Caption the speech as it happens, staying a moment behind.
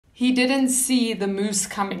He didn't see the moose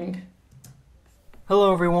coming.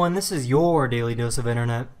 Hello everyone, this is your Daily Dose of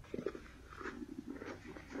Internet.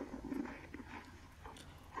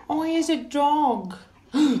 Oh, he's a dog.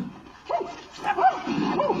 Shame!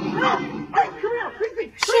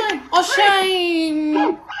 Oh,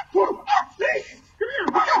 shame!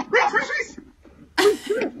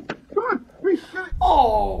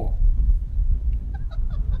 Oh.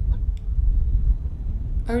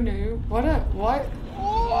 Oh no, what?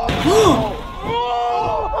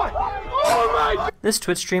 This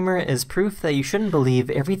Twitch streamer is proof that you shouldn't believe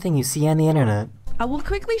everything you see on the internet. I will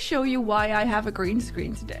quickly show you why I have a green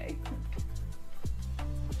screen today.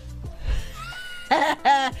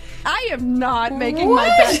 I am not making my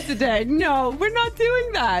bed today. No, we're not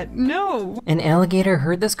doing that. No. An alligator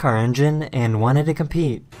heard this car engine and wanted to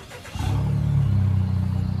compete.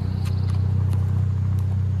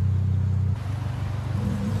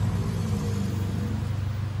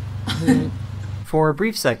 For a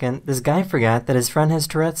brief second, this guy forgot that his friend has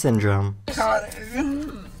Tourette syndrome. Are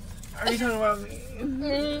you talking about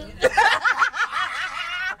me?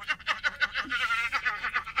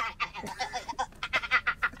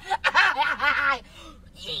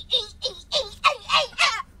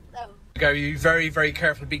 Gary, very, very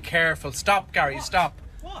careful. Be careful. Stop, Gary, stop.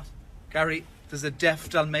 What? Gary, there's a deaf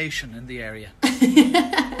Dalmatian in the area.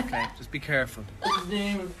 Okay, just be careful.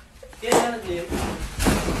 Get out of here.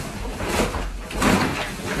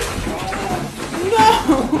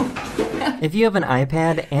 No! If you have an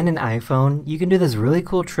iPad and an iPhone, you can do this really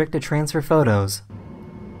cool trick to transfer photos.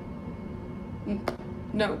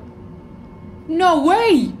 No. No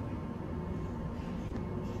way!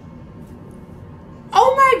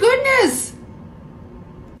 Oh my goodness!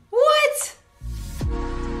 What?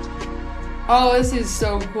 Oh, this is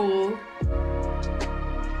so cool.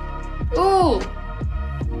 Ooh!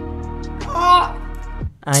 Oh!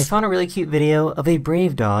 I found a really cute video of a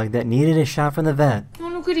brave dog that needed a shot from the vet. Oh,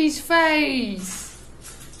 look at his face!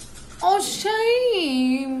 Oh,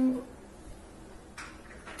 shame!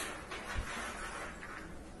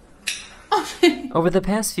 Over the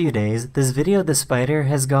past few days, this video of the spider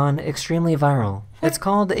has gone extremely viral. It's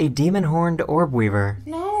called a demon-horned orb weaver.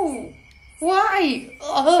 No! Why?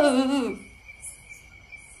 Ugh.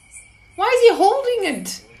 Why is he holding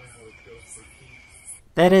it?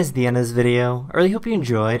 That is the end of this video. I really hope you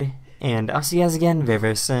enjoyed, and I'll see you guys again very,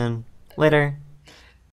 very soon. Later.